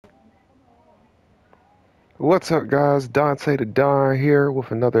What's up, guys? Dante the Don here with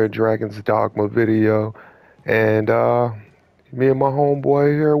another Dragon's Dogma video, and me and my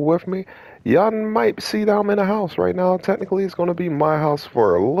homeboy here with me. Y'all might see that I'm in a house right now. Technically, it's gonna be my house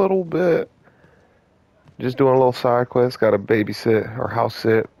for a little bit. Just doing a little side quest. Got to babysit or house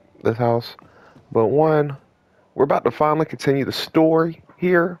sit this house. But we're about to finally continue the story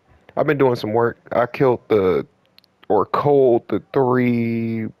here. I've been doing some work. I killed or culled the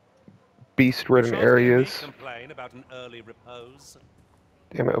three You beast-ridden shan't hear me areas. complain about an early repose.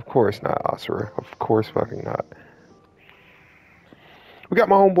 Damn it, of course not, Asura. Of course fucking not. We got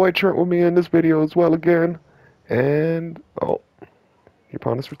my homeboy Trent with me in this video as well again. And, oh,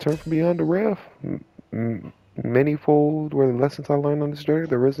 upon this return from beyond the raft, manyfold were the lessons I learned on this journey.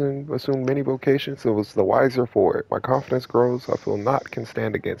 The risen assumed many vocations, so was the wiser for it. My confidence grows, I feel naught can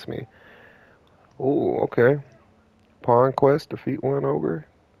stand against me. Oh, okay. Pawn quest, defeat one ogre.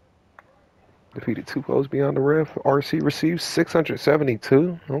 Defeated two foes beyond the rift. RC received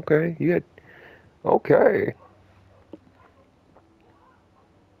 672. Okay, you had, okay.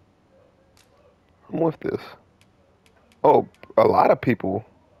 I'm with this. Oh, a lot of people.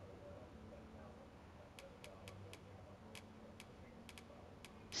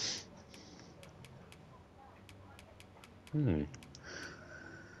 Hmm.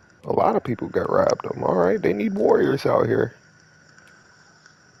 A lot of people got robbed them. All right, they need warriors out here.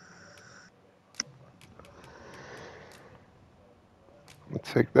 I'm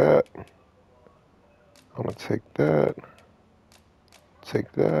gonna take that. I'm gonna take that.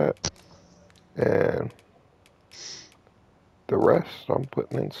 Take that. And the rest I'm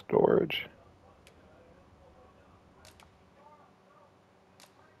putting in storage.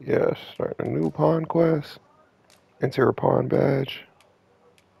 Yes, starting a new pawn quest. Enter a pawn badge.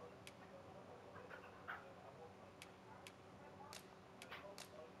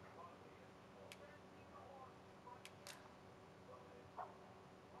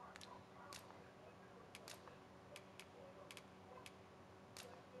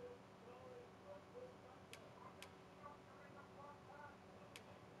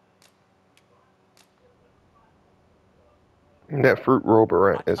 And that fruit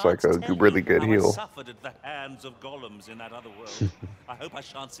roberant I is can't like a tell really you good how I heal. suffered at the hands of golems in that other world. I hope I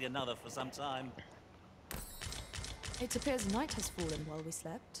shan't see another for some time. It appears night has fallen while we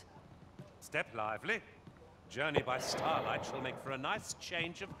slept. Step lively. Journey by starlight shall make for a nice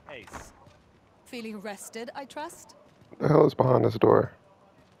change of pace. Feeling rested, I trust? The hell is behind this door?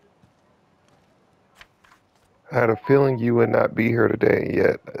 I had a feeling you would not be here today,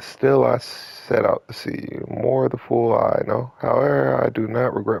 yet still I set out to see you. More the fool I know. However, I do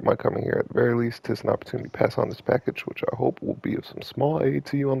not regret my coming here. At the very least, 'tis an opportunity to pass on this package, which I hope will be of some small aid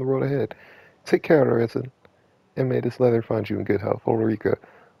to you on the road ahead. Take care, Resin, and may this leather find you in good health. Ulrika.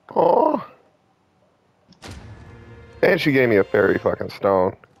 Aww. And she gave me a fairy fucking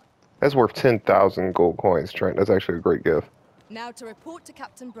stone. That's worth 10,000 gold coins, Trent. That's actually a great gift. Now to report to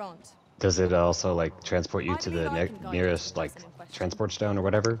Captain Bront. Does it also like transport you I to believe the I can guide you to nearest the like person in question. transport stone or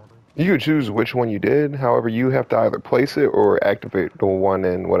whatever? You could choose which one you did. However, you have to either place it or activate the one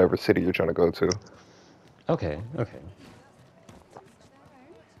in whatever city you're trying to go to. Okay, okay.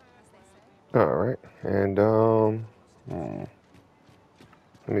 All right, and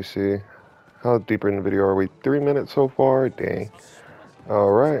let me see. How deep in the video are we? 3 minutes so far? Dang. All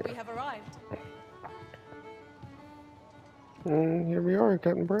right. We have arrived. And here we are,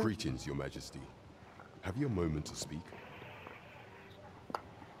 Captain Brent. Greetings, Your Majesty. Have you a moment to speak?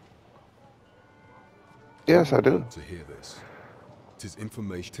 Yes, I do. Want to hear this. 'Tis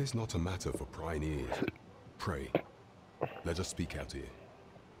information. 'Tis not a matter for prying ears. Pray, let us speak out here.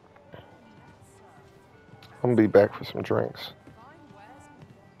 I'm gonna be back for some drinks.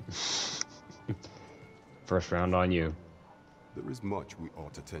 First round on you. There is much we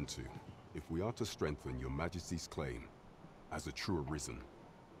ought to tend to, if we are to strengthen Your Majesty's claim as a true arisen.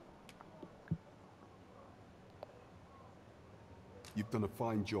 You've done a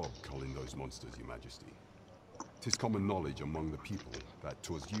fine job culling those monsters, Your Majesty. 'Tis common knowledge among the people that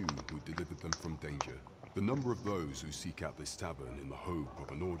 'twas you who delivered them from danger. The number of those who seek out this tavern in the hope of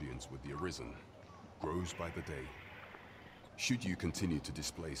an audience with the arisen grows by the day. Should you continue to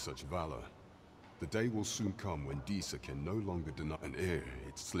display such valor, the day will soon come when Disa can no longer deny an heir.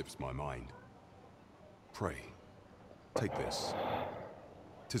 It slips my mind. Pray, take this.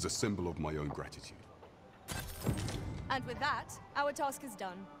 'Tis a symbol of my own gratitude. And with that, our task is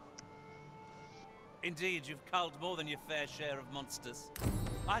done. Indeed, you've culled more than your fair share of monsters.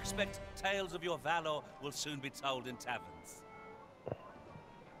 I expect tales of your valor will soon be told in taverns.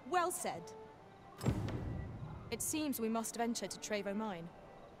 Well said. It seems we must venture to Trevo Mine.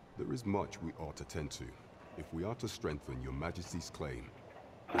 There is much we ought to tend to, If we are to strengthen your Majesty's claim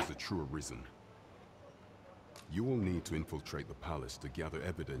as the true Arisen, you will need to infiltrate the palace to gather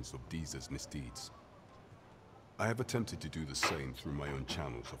evidence of Deeza's misdeeds. I have attempted to do the same through my own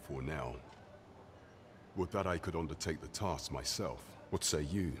channels before now. Would that I could undertake the task myself. What say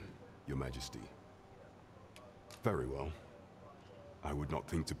you, your Majesty? Very well. I would not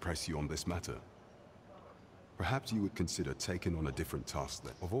think to press you on this matter. Perhaps you would consider taking on a different task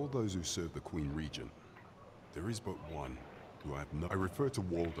then. Of all those who serve the Queen Regent, there is but one who I have no— I refer to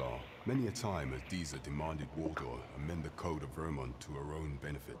Waldar many a time as Deeza demanded Waldar amend the Code of Vermont to her own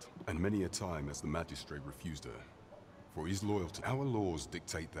benefit, and many a time as the magistrate refused her. For his loyalty, our laws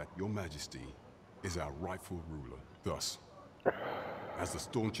dictate that your Majesty is our rightful ruler. Thus, as the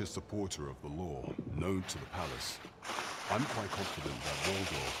staunchest supporter of the law known to the palace, I'm quite confident that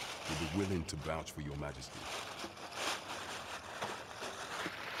Waldar will be willing to vouch for your Majesty.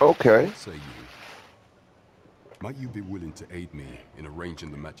 Okay. What say you? Might you be willing to aid me in arranging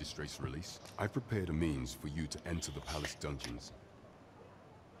the magistrate's release? I've prepared a means for you to enter the palace dungeons.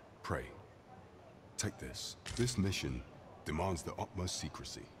 Pray, take this. This mission demands the utmost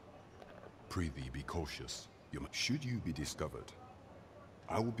secrecy. Prithee, be cautious. Should you be discovered,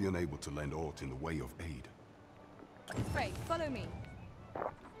 I will be unable to lend aught in the way of aid. Frey, follow me.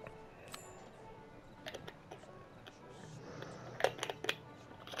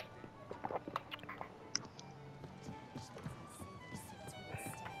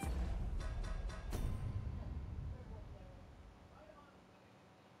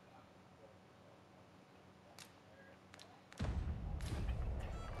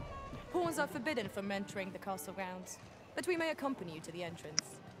 Pawns are forbidden from entering the castle grounds, but we may accompany you to the entrance.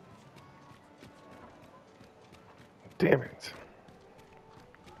 Damn it.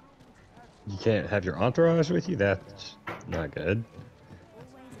 You can't have your entourage with you? That's not good.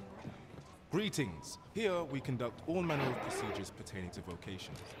 Greetings. Here we conduct all manner of procedures pertaining to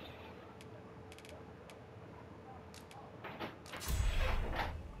vocations.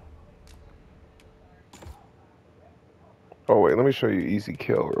 Oh wait, let me show you easy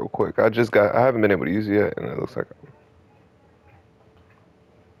kill real quick. I haven't been able to use it yet, and it looks like.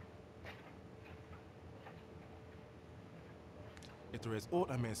 If there is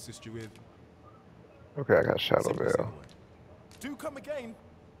aught I may assist you with, Okay, I got Shadow simply say the Veil. word. Do come again.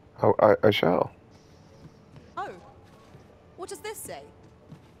 I shall. Oh, what does this say?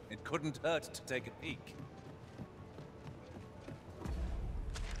 It couldn't hurt to take a peek.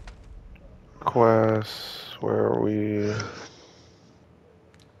 Quests, where are we?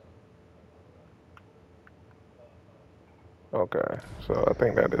 Okay, so I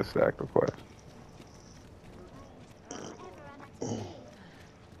think that is the active quest.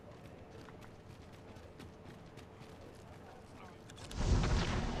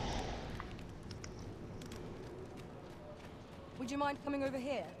 Would you mind coming over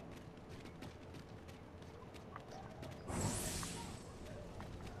here?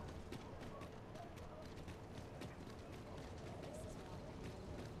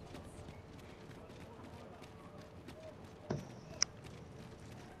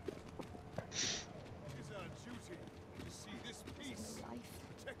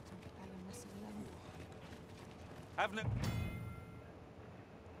 Have no...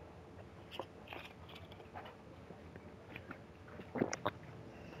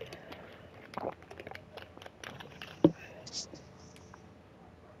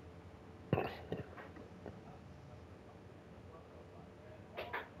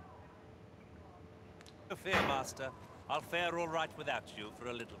 No fear, Master. I'll fare all right without you for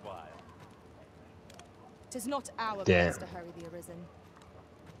a little while. 'Tis not our Damn. place to hurry the Arisen.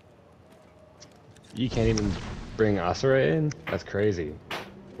 You can't even bring Asura in? That's crazy.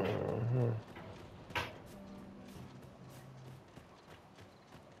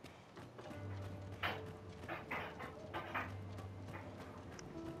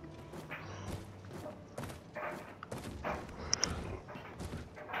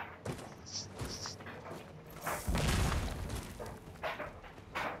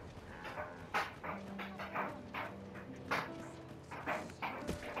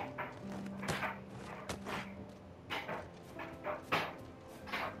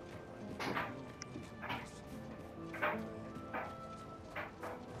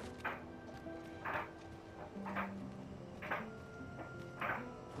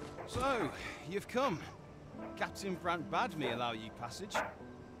 So, you've come. Captain Brandt bade me allow you passage.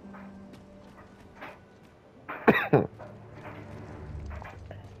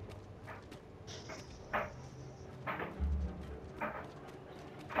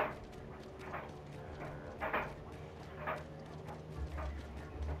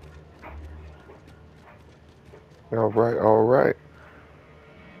 All right, all right.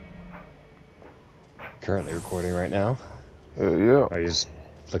 Currently recording right now. Yeah. I just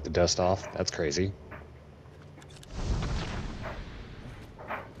flick the dust off. That's crazy.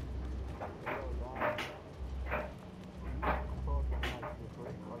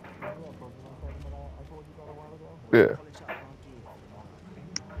 Yeah.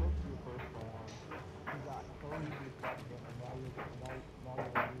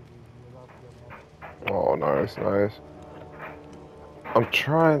 Oh, nice, nice. I'm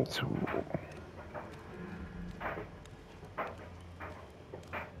trying to.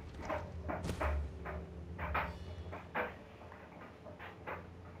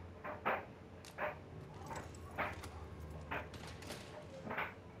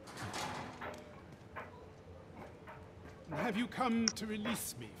 Have you come to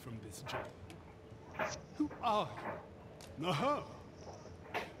release me from this jail? Who are you? Aha!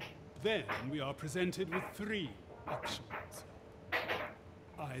 Then we are presented with three options.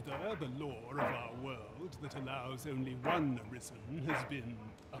 Either the law of our world that allows only one arisen has been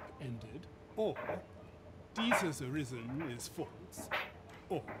upended, or Deeza's arisen is false,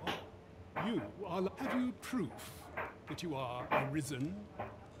 or you are... Have you proof that you are arisen,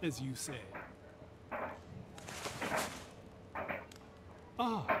 as you say?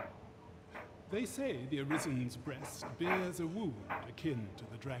 Ah, they say the Arisen's breast bears a wound akin to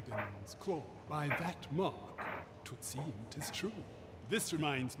the dragon's claw. By that mark, 'twould seem 'tis true. This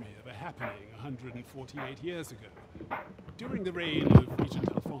reminds me of a happening 148 years ago. During the reign of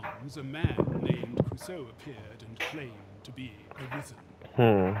Regent Alphonse, a man named Crusoe appeared and claimed to be arisen.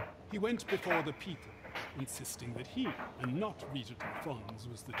 He went before the people, insisting that he, and not Regent Alphonse,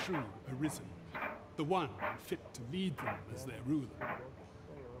 was the true arisen, the one fit to lead them as their ruler.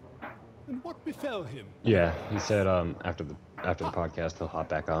 And what befell him? Yeah, he said after the podcast he'll hop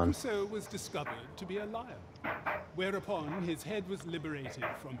back on. Crusoe was discovered to be a liar, whereupon his head was liberated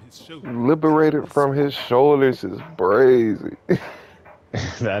from his shoulders. Liberated from his shoulders is crazy.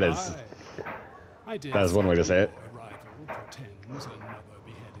 That is one way to say it. Arrival portends another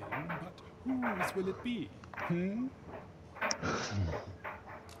beheading, but whose will it be?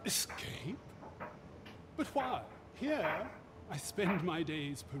 Escape? But why? Here, I spend my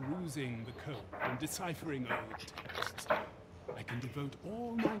days perusing the code and deciphering old texts. I can devote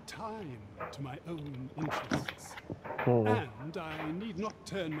all my time to my own interests. And I need not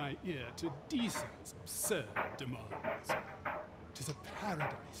turn my ear to Deeza's absurd demands. 'Tis a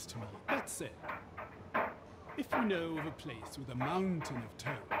paradise to me. That said, if you know of a place with a mountain of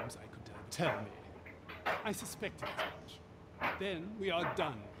tomes I could tell me. I suspected as much. Then we are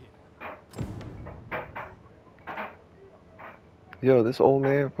done here. Yo, this old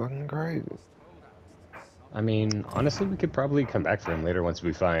man fucking crazy. I mean, honestly, we could probably come back for him later once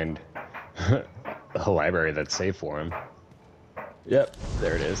we find a library that's safe for him. Yep,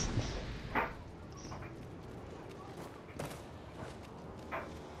 there it is.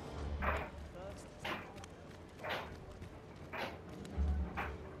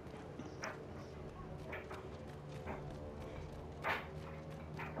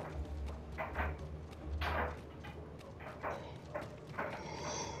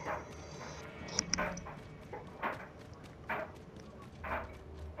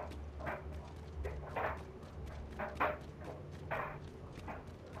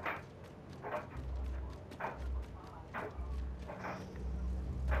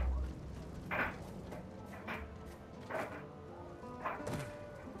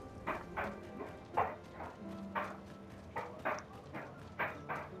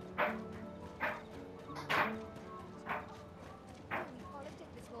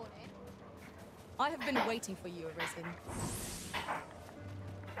 I have been waiting for you, Arisen.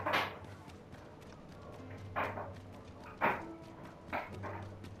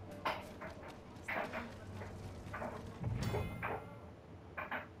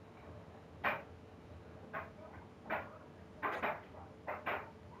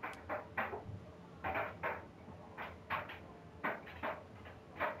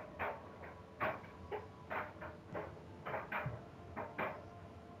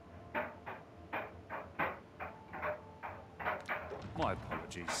 My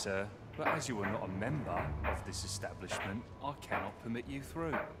apologies, sir, but as you are not a member of this establishment, I cannot permit you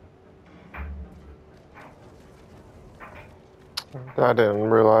through. I didn't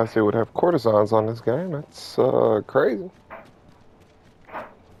realize they would have courtesans on this game. That's crazy.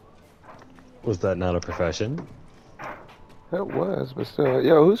 Was that not a profession? It was, but still.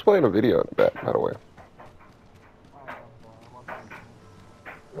 Yo, who's playing a video in the back, by the way?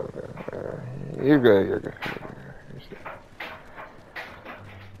 Okay, you're good, you're good.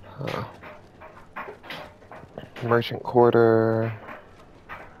 Merchant quarter.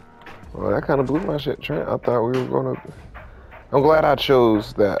 Well, that kind of blew my shit, Trent. I thought we were gonna. I'm glad I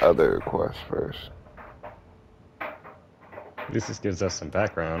chose that other quest first. At least this gives us some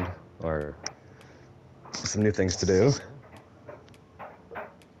background or some new things to do.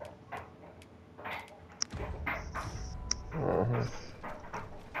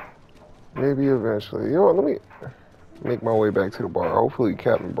 Maybe eventually. You know what? Let me make my way back to the bar. Hopefully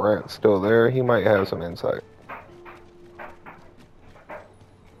Captain Brandt's still there. He might have some insight.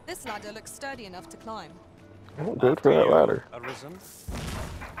 This ladder looks sturdy enough to climb. Oh, good for that ladder. Arisen.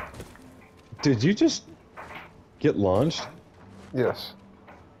 Did you just get launched? Yes.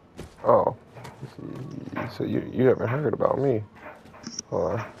 Oh. So you haven't heard about me.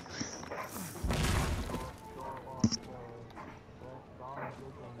 Hold on.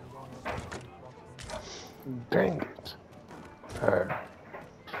 Dang it. Alright.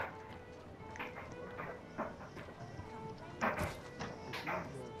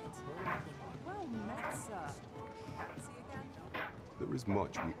 There is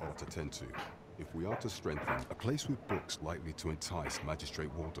much we ought to tend to. If we are to strengthen a place with books likely to entice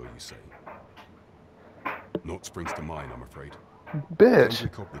Magistrate Waldo, you say? Naught springs to mind, I'm afraid. Bitch.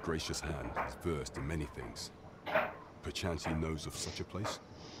 Hendrik the Gracious Hand is versed in many things. Perchance he knows of such a place?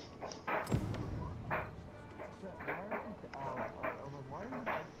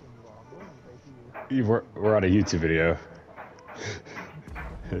 We're on a YouTube video.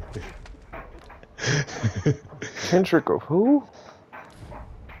 Kendrick of who?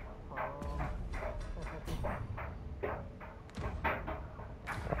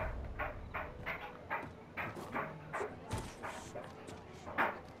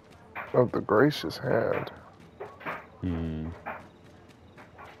 Of the Gracious Hand.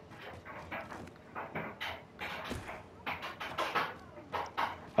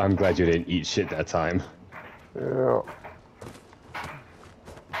 I'm glad you didn't eat shit that time. Yeah.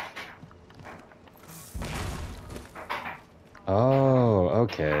 Oh,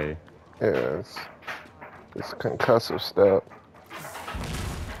 okay. Yeah, it's concussive stuff.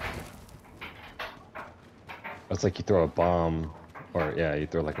 It's like you throw a bomb, or yeah, you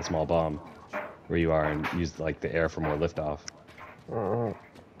throw like a small bomb where you are and use like the air for more liftoff.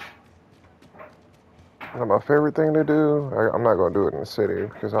 Now, my favorite thing to do, I'm not going to do it in the city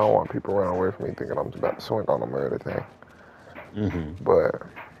because I don't want people running away from me thinking I'm about to swing on them or anything. But,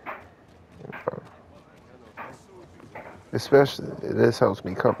 especially, this helps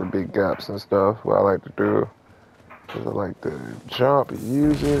me cover big gaps and stuff. What I like to do is I like to jump,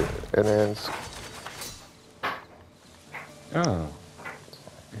 use it, and then... Oh.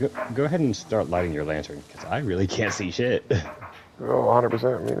 Go ahead and start lighting your lantern, because I really can't see shit. Oh,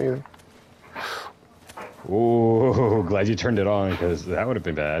 100%, me neither. Ooh, glad you turned it on, because that would have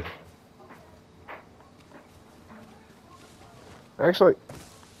been bad. Actually,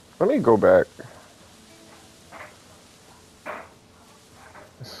 let me go back.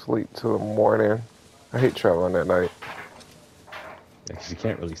 Sleep till the morning. I hate traveling at night. Yeah, because you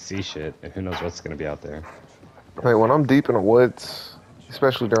can't really see shit, and who knows what's going to be out there. Like, when I'm deep in the woods,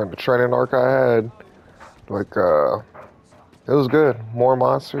 especially during the training arc I had, like, it was good. More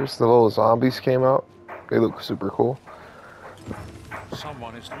monsters. The little zombies came out. They look super cool.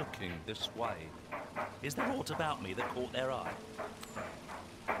 Someone is looking this way. Is there aught about me that caught their eye?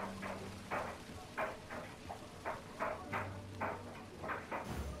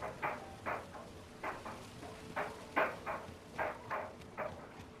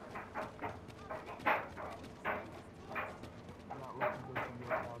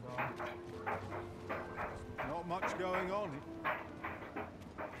 Not much going on.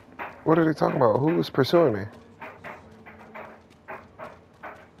 What are they talking about? Who was pursuing me?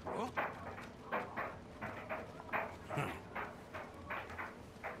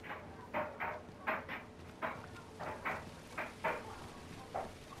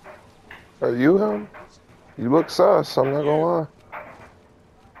 Are you him? You look sus, I'm not gonna lie.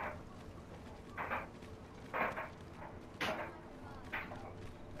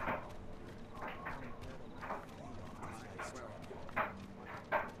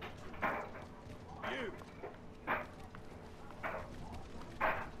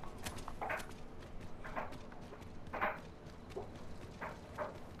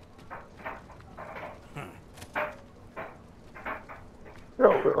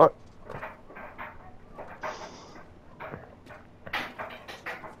 Yo,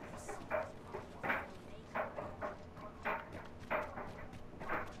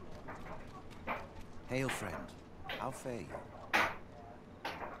 Hail, friend. How fare you?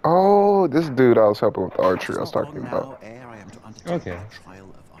 oh, this dude I was helping with the archery I was It's not talking long about. now ere I am to undertake Okay. the trial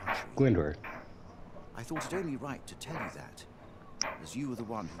of archery. Glindor. I thought it only right to tell you that, as you were the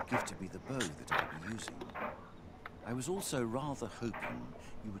one who gifted me the bow that I'll be using. I was also rather hoping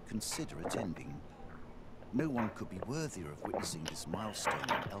you would consider attending. No one could be worthier of witnessing this milestone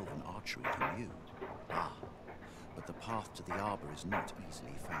in elven archery than you. Ah, but the path to the arbor is not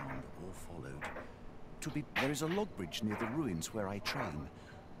easily found or followed. There is a log bridge near the ruins where I train.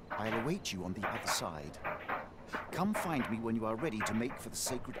 I'll await you on the other side. Come find me when you are ready to make for the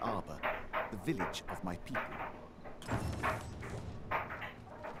sacred arbor, the village of my people.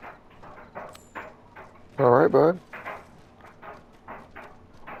 All right, bud.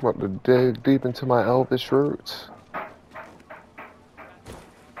 About to dig deep into my elvish roots.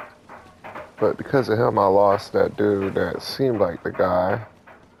 But because of him, I lost that dude that seemed like the guy.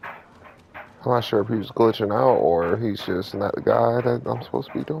 I'm not sure if he was glitching out or he's just not the guy that I'm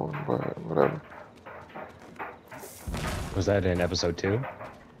supposed to be doing, but whatever. Was that in episode 2?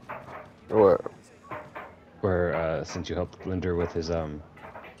 What? Where, since you helped Linder with his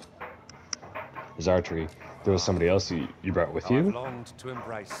archery, there was somebody else you brought with you? I've longed to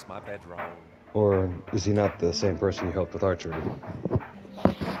embrace my bedroll. Or is he not the same person you helped with archery?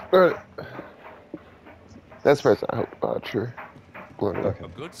 That's the person I helped about you. Okay. A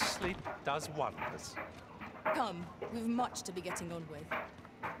good sleep does wonders. Come, we've much to be getting on with.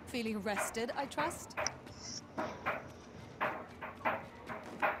 Feeling rested, I trust?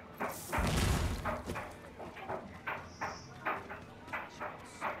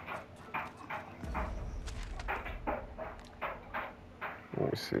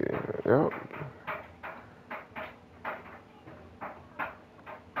 Let me see. Yep.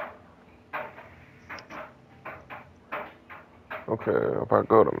 Okay, if I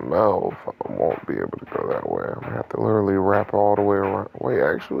go to Melv, I won't be able to go that way. I'm gonna have to literally wrap all the way around. Wait,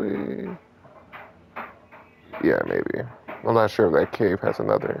 actually, yeah, maybe. I'm not sure if that cave has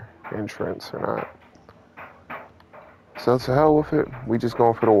another entrance or not. So to hell with it. We just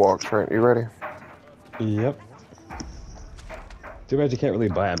going for the walk, Trent. You ready? Yep. Too bad you can't really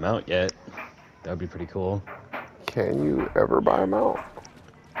buy a mount yet. That would be pretty cool. Can you ever buy a mount?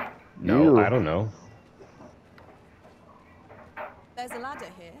 No, I don't know. There's a ladder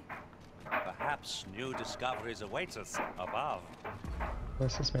here. Perhaps new discoveries await us above.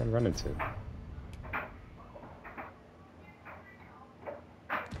 Where's this man running to?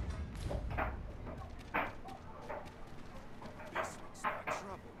 This looks like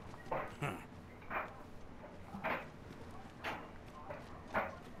trouble.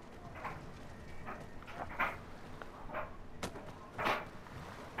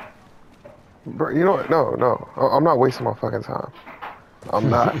 Bro, you know what? No. I'm not wasting my fucking time. I'm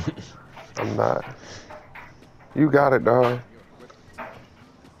not. I'm not. You got it, dog.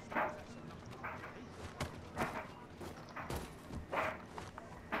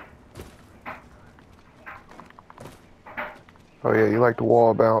 Oh yeah, you like the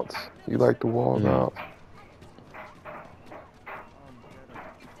wall bounce. You like the wall bounce.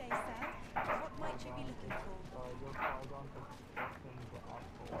 Good day, sir. What might you be looking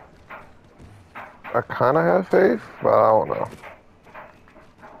for? I kind of have faith, but I don't know.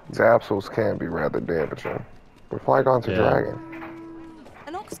 Zapsels can be rather damaging. But Flygon's a dragon.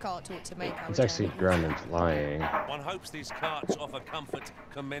 An ox cart ought to make our It's actually ground and flying. One hopes these carts offer comfort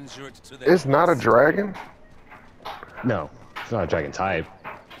commensurate to their It's not a dragon? No, it's not a dragon type.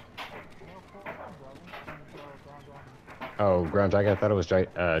 Oh, ground dragon? I thought it was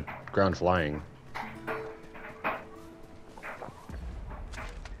ground flying.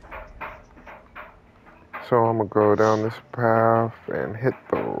 So I'm gonna go down this path and hit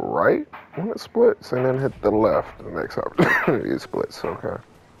the right when it splits, and then hit the left the next opportunity it splits. Okay.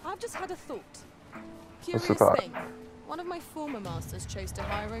 I've just had a thought. What's the Curious thought? thing. One of my former masters chose to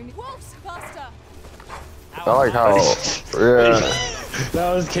hire only wolves, Master. I like how, yeah.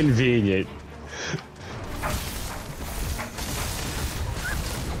 That was convenient.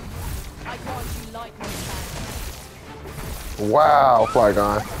 I grant you lightning Wow,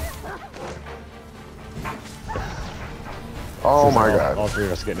 Flygon. Oh my god. All three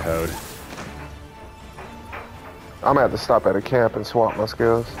of us getting hoed. I'm gonna have to stop at a camp and swap my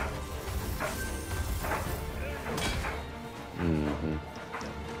skills. Mm-hmm.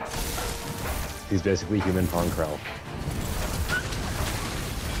 He's basically human Ponkrell.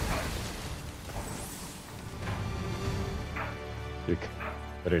 You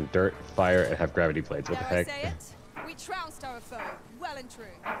put in dirt, fire, and have gravity plates. What the Dare I heck? say it? We trounced our foe, well and true.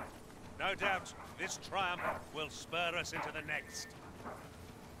 No doubt, this triumph will spur us into the next.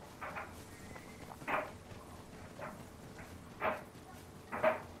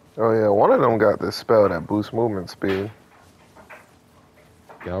 Oh yeah, one of them got this spell that boosts movement speed.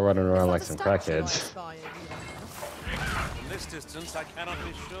 Y'all running around like Is some that a statue I crackheads. spy over you? From this distance, I cannot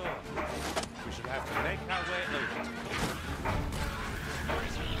be sure. We should have to make our way over to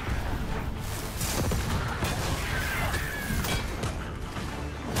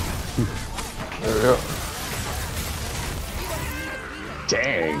There we go.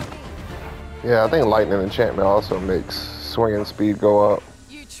 Dang. Yeah, I think lightning enchantment also makes swinging speed go up.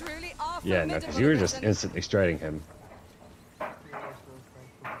 You truly are Yeah, no, because you were just instantly striding him.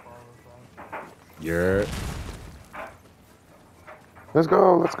 You're... Let's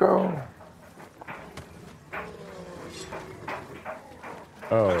go, let's go.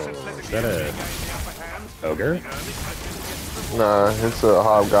 Oh, is that a ogre? Nah, it's a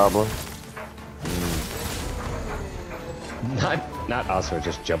hobgoblin. Not Oscar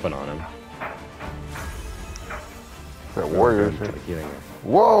just jumping on him. That warrior Try shit. to healing her.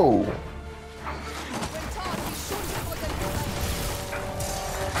 Whoa!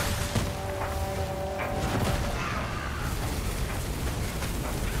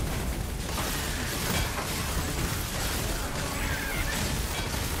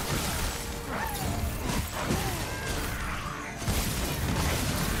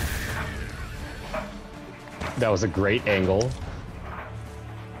 That was a great angle.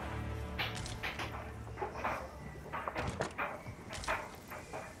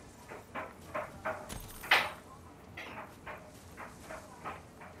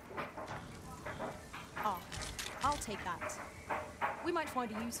 Ah, I'll take that. We might find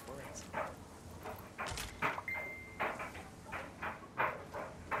a use for it.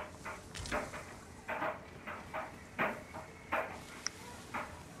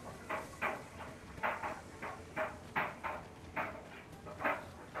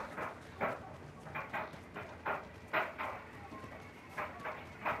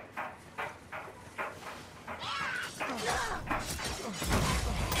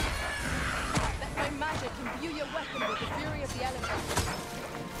 Let my magic imbue your weapon with the fury of the elements.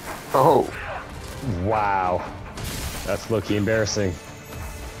 Oh, Wow. That's low-key embarrassing.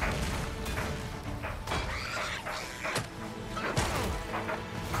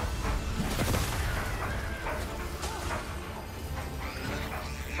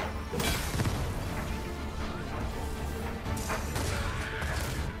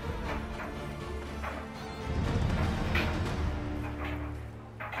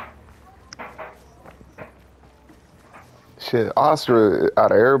 shit. Oscar,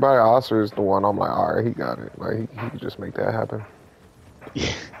 out of everybody, Oscar is the one I'm like, alright, he got it. Like, he could just make that happen.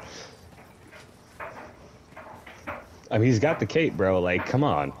 I mean, he's got the cape, bro. Like, come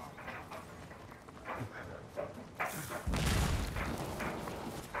on.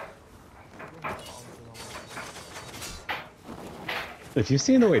 If you've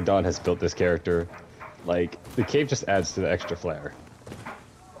seen the way Dawn has built this character, like, the cape just adds to the extra flair.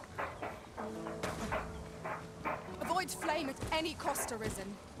 Avoid flame at any cost,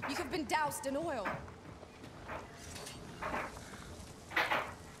 Arisen. You have been doused in oil.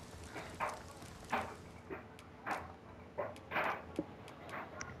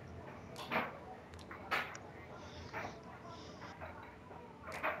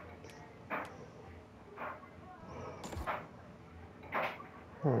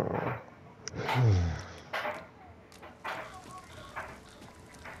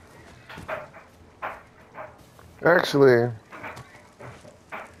 Actually,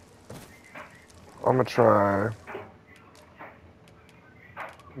 I'm gonna try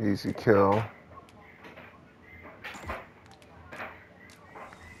easy kill.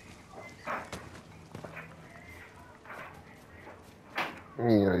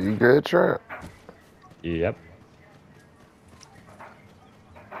 Yeah, you good, Trent? Yep.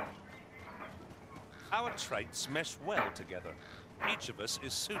 Our traits mesh well together. Each of us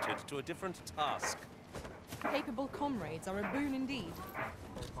is suited to a different task. Capable comrades are a boon indeed.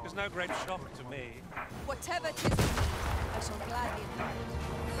 It's no great shock to me. Whatever 'tis, I shall gladly acknowledge.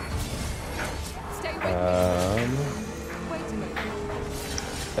 Stay with me. Wait a minute.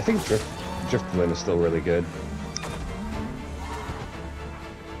 I think Driftwind is still really good.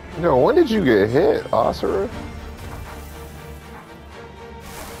 Yo, when did you get hit, Oscar?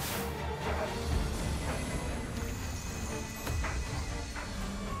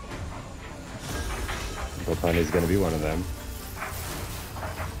 Botani's gonna be one of them.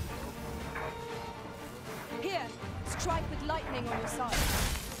 Here, strike with lightning on your side.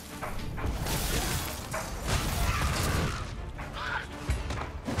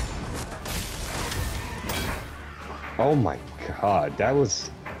 Oh my god, that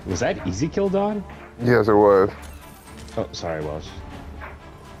was that easy kill, Dawn? Yes, it was. Oh, sorry, Welsh.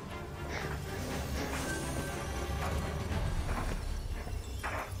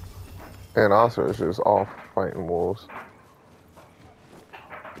 And also, it's just off fighting wolves.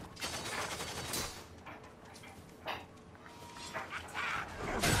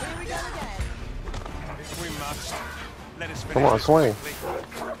 Here we go again. If we must, let us finish Come on, this swing. quickly.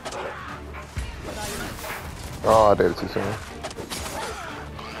 Oh, I did it too soon.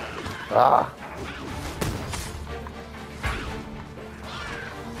 Ah.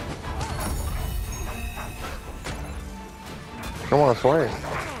 Come on, swing.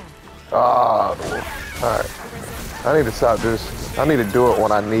 Ah. Alright. I need to stop this. I need to do it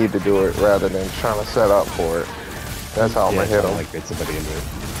when I need to do it rather than trying to set up for it. That's how I'm gonna hit him. Like get somebody into it.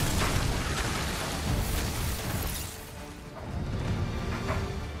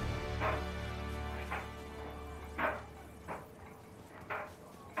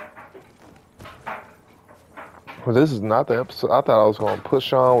 Well, this is not the episode. I thought I was going to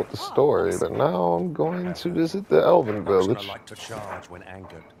push on with the story, but now I'm going to visit the Elven village. I like to charge when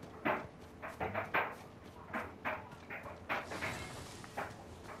angered.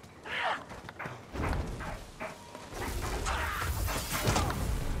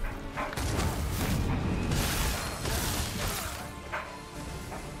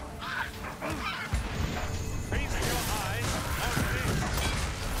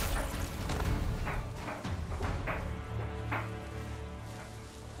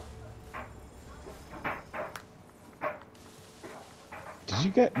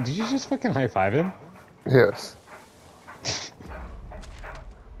 Did you just fucking high five him? Yes.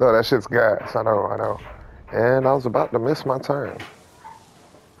 No, that shit's gas. I know. And I was about to miss my turn.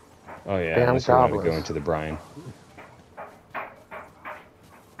 Oh yeah, damn unless you wanted to goblins. go into the brine.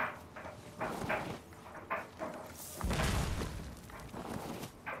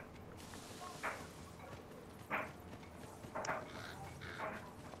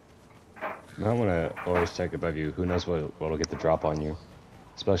 You might want to always check above you. Who knows what'll get the drop on you,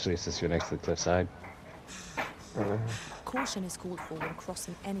 especially since you're next to the cliffside. Caution is called for when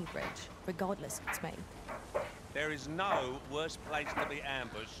crossing any bridge, regardless of its made. There is no worse place to be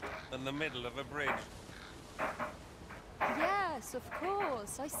ambushed than the middle of a bridge. Yes, of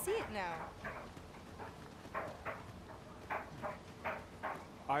course. I see it now.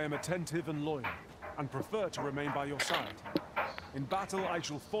 I am attentive and loyal, and prefer to remain by your side. In battle, I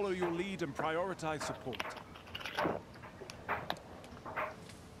shall follow your lead and prioritize support.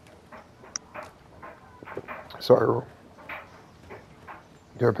 Sorry.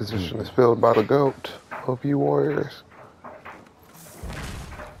 Your position is filled by the goat. Hope you warriors.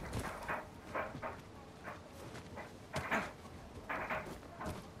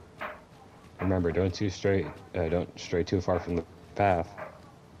 Remember, don't stray too far from the path.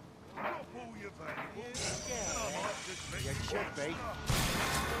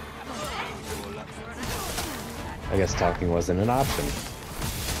 I guess talking wasn't an option.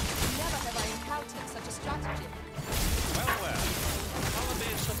 Never have I encountered such a strategy. Well, I'll be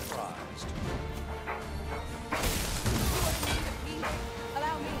surprised.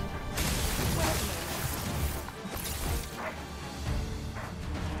 Allow me.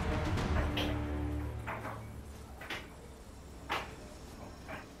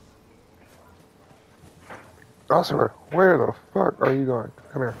 Oscar, where the fuck are you going?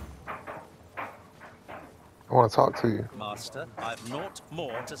 Come here. I want to talk to you. Master, I've naught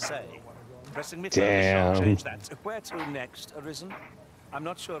more to say. Pressing me Damn. further, change that. Where to next, Arisen? I'm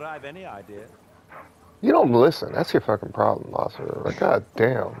not sure I've any idea. You don't listen. That's your fucking problem, Oscar. Like, god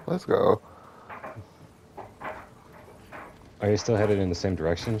damn. Let's go. Are you still headed in the same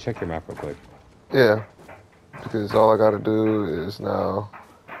direction? Check your map real quick. Yeah. Because all I gotta do is now...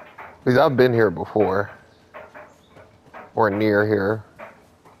 Because I've been here before. Or near here.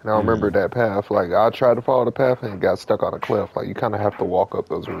 And I remember that path. Like, I tried to follow the path and got stuck on a cliff. Like, you kind of have to walk up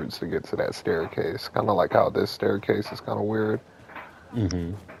those routes to get to that staircase. Kind of like how this staircase is kind of weird.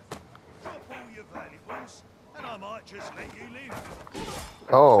 Mm-hmm.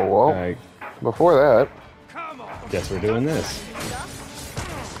 Oh, well. Right. Before that... Guess we're doing this.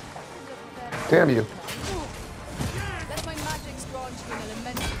 Damn you. Let my magic's drawn to an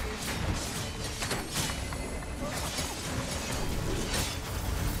elemental.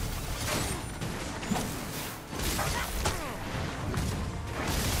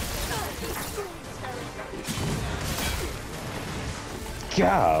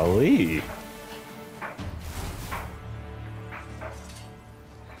 Golly.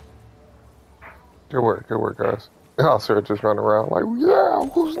 Good work, guys. Oscar just running around like, yeah,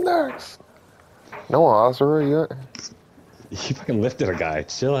 who's next? No, Oscar, yeah. You fucking lifted a guy.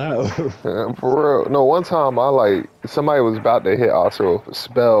 Chill out. Yeah, for real. No, one time somebody was about to hit Oscar with a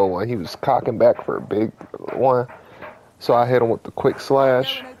spell when he was cocking back for a big one. So I hit him with the quick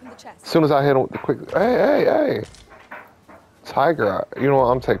slash. chest. As soon as I hit him with the quick, hey. Tiger, you know what?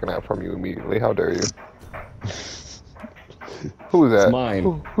 I'm taking that from you immediately. How dare you? Who is that? It's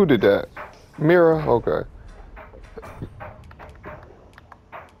mine. Who did that? Mira? Okay.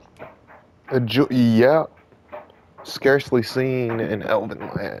 Yeah. Scarcely seen in Elven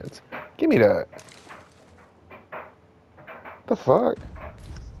lands. Give me that. The fuck?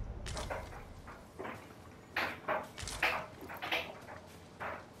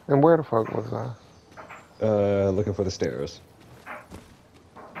 And where the fuck was I? Looking for the stairs.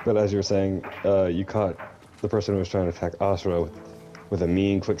 But as you were saying, you caught the person who was trying to attack Asura with a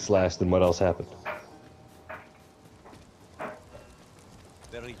mean quick slash, then what else happened?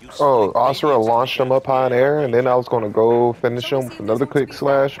 Oh, Asura launched him up high in air, and then I was going to go finish him with another quick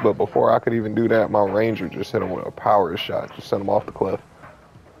slash, but before I could even do that, my ranger just hit him with a power shot, just sent him off the cliff.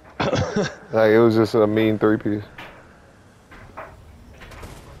 Like, it was just a mean three-piece.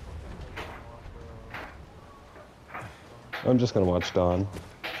 I'm just going to watch Dawn.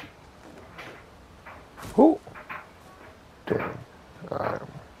 Who? Damn. Alright.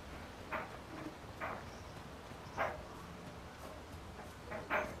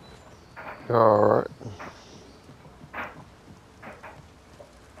 Alright.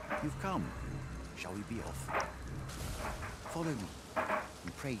 You've come. Shall we be off? Follow me,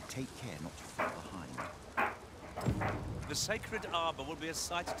 and pray take care not to fall behind. The sacred arbor will be a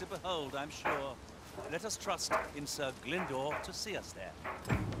sight to behold, I'm sure. Let us trust in Sir Glyndor to see us there.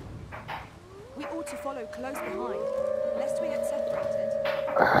 We ought to follow close behind, lest we get separated.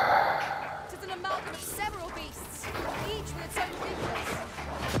 It is an amalgam of several beasts, each with its own weakness.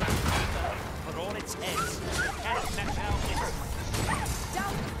 For all its heads, cannot match our wits.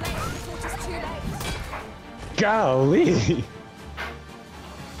 Down the flame before it is too late. Golly!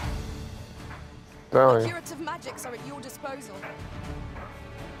 Sorry. Curative magics are at your disposal.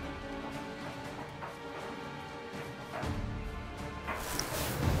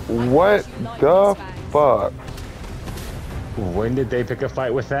 What the fuck? When did they pick a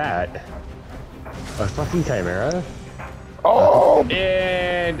fight with that? A fucking chimera? Oh!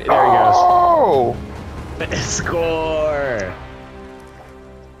 And there he goes. Oh! Score!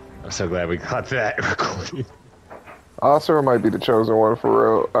 I'm so glad we got that recording. Asura might be the chosen one for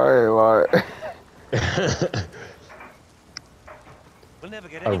real. I ain't lying. We'll never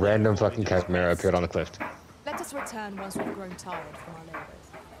get A random fucking chimera appeared on the cliff. Let us return once we've grown tired from our labors.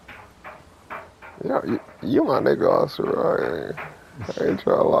 Yeah, you my nigga, Asura. I ain't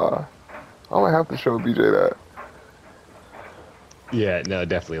trying to lie. I'm gonna have to show BJ that. Yeah, no,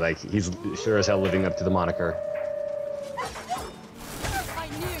 definitely. Like, he's sure as hell living up to the moniker. I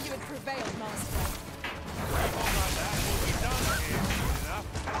knew you would prevail, Master.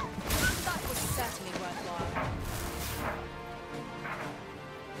 That was certainly worthwhile.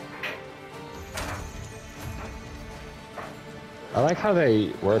 I like how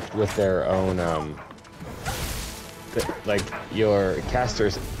they worked with their own, like, your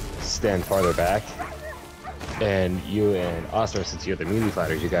casters stand farther back, and you and Asura, since you're the melee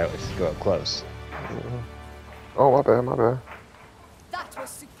fighters, you guys go up close. Oh, my bad, my bad. That was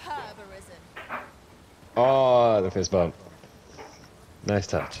superb, Arisen. Oh, the fist bump. Nice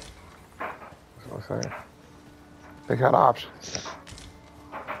touch. That's what I'm saying. They got options.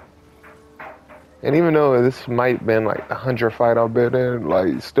 And even though this might have been like the 100th fight I've been in,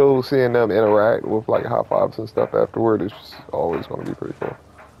 like still seeing them interact with like high fives and stuff afterward is just always going to be pretty cool.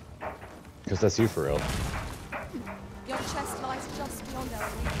 Because that's you for real. Your chest lies just beyond our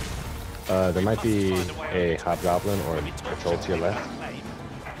reach. There might be a hobgoblin or a troll to your left.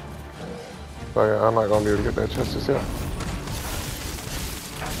 So yeah, I'm not going to be able to get that chest just yet.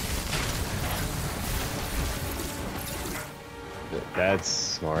 That's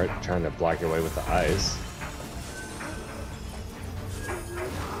smart, trying to block your way with the eyes.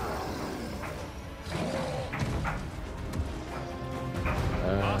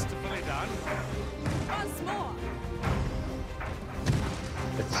 Masterfully done. Once more.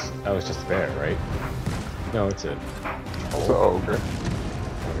 Oh, it's just a bear, right? No, it's a... It's an ogre.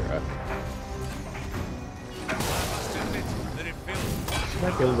 She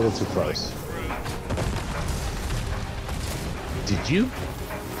might be a little too close. Did you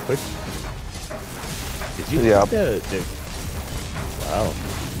push? Did you? Yeah. The... Wow.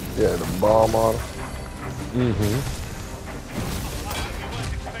 Yeah, the bomb on him. Mm-hmm.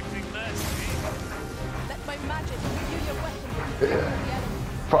 Let my magic give you your weapon. Yeah.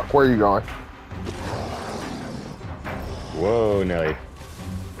 Fuck, where are you going? Whoa, Nelly.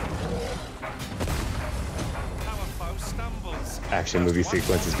 Action movie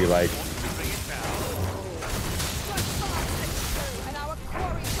sequences be like. And our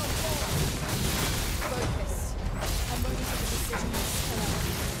quarry shall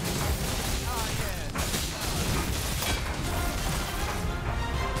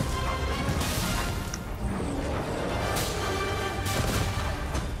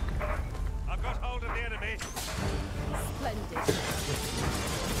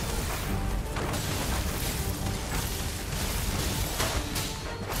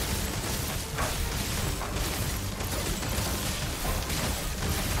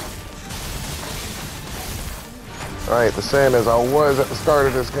I ain't the same as I was at the start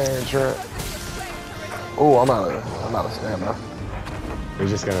of this game, Trent. Oh, I'm out of stamina. We're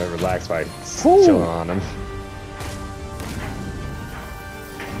just gonna relax by chilling on him.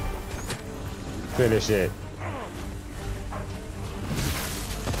 Finish it.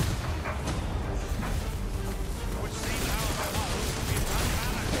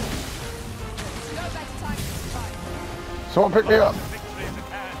 Someone pick me up.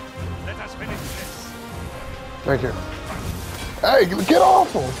 Thank you. Hey, get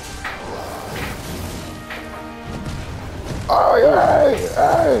off him. Oh, yeah,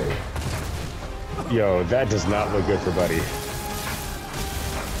 hey. Yo, that does not look good for Buddy.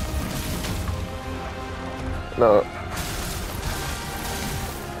 No.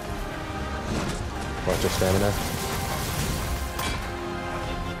 Watch your stamina.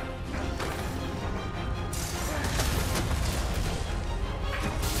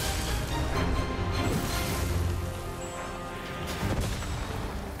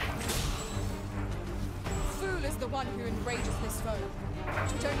 Fool is the one who enrages his foe.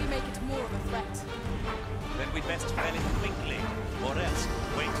 It would only make it more of a threat. Then we'd best fell it quickly, or else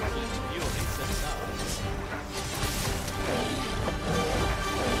wait till its fury subsides.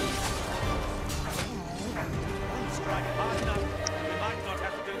 Strike hard enough. We might not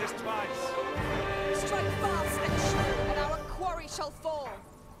have to do this twice. Strike fast and sure, and our quarry shall fall.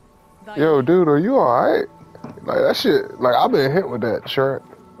 Yo, dude, are you alright? Like, that shit, like, I've been hit with that, Trent.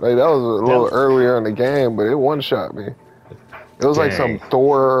 Like, that was a little earlier in the game, but it one-shot me. It was like some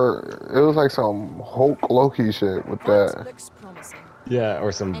Thor, it was like some Hulk Loki shit with that. Yeah,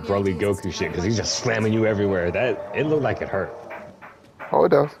 or some Broly Goku shit, because he's just slamming you everywhere. It looked like it hurt. Oh, it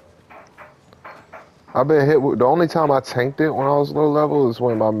does. I've been hit with, the only time I tanked it when I was low level is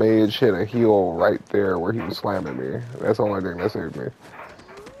when my mage hit a heal right there where he was slamming me. That's the only thing that saved me.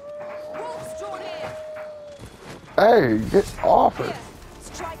 Hey, get off it.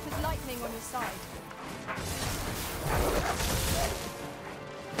 Strike with lightning on your side.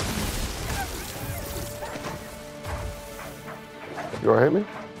 You wanna hit me?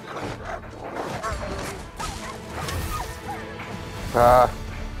 Ah.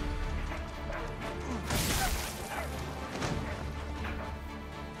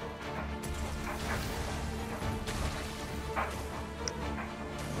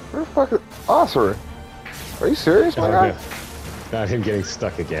 Where the fuck is Osir? Are you serious, my guy? Not him getting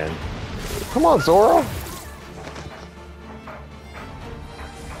stuck again. Come on, Zoro.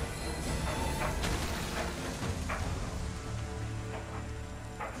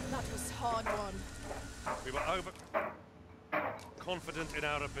 That was hard won. We were confident in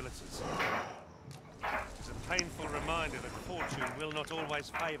our abilities. It's a painful reminder that fortune will not always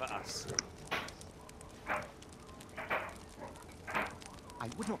favor us. I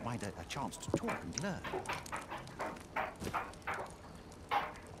would not mind a chance to talk and learn.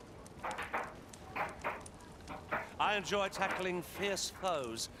 I enjoy tackling fierce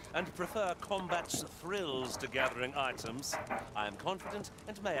foes and prefer combat's thrills to gathering items. I am confident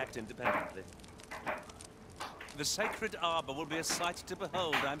and may act independently. The sacred arbor will be a sight to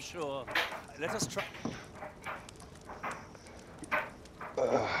behold, I'm sure. Let us try.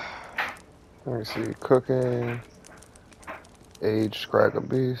 Let me see. Cooking. Aged Scraggle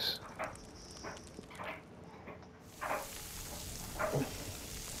Beast.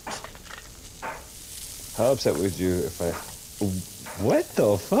 How upset would you if I... What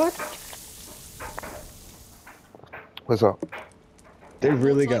the fuck? What's up? They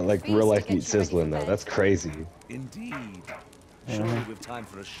really got like real life meat sizzling though. That's crazy. Indeed. Surely we've time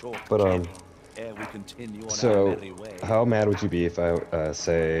for a short But ere we continue on our so merry way. how mad would you be if I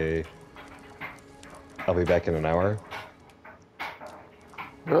say I'll be back in an hour?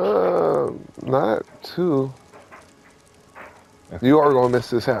 Not too. Okay. You are gonna miss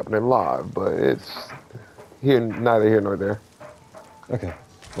this happening live, but it's neither here nor there. Okay.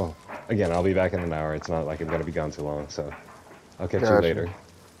 Well, again, I'll be back in an hour. It's not like I'm gonna be gone too long, so I'll catch you later.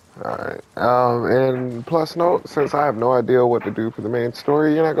 All right. And plus note, since I have no idea what to do for the main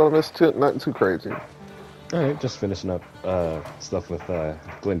story, you're not gonna miss nothing too crazy. All right, just finishing up stuff with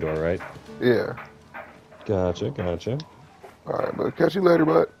Glendor, right? Yeah. Gotcha. All right, but catch you later,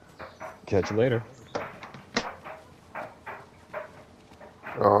 bud. Catch you later.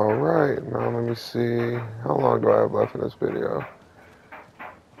 All right, now let me see. How long do I have left in this video?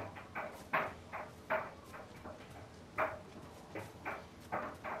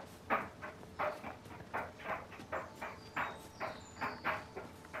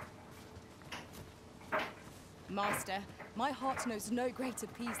 Master, my heart knows no greater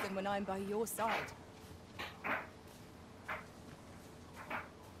peace than when I'm by your side.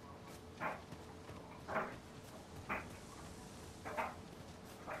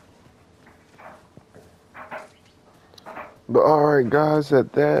 But alright guys,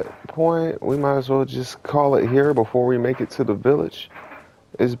 at that point, we might as well just call it here before we make it to the village.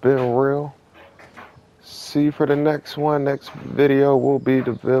 It's been real. See you for the next one. Next video will be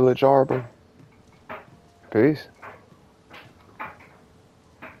the village arbor. Peace.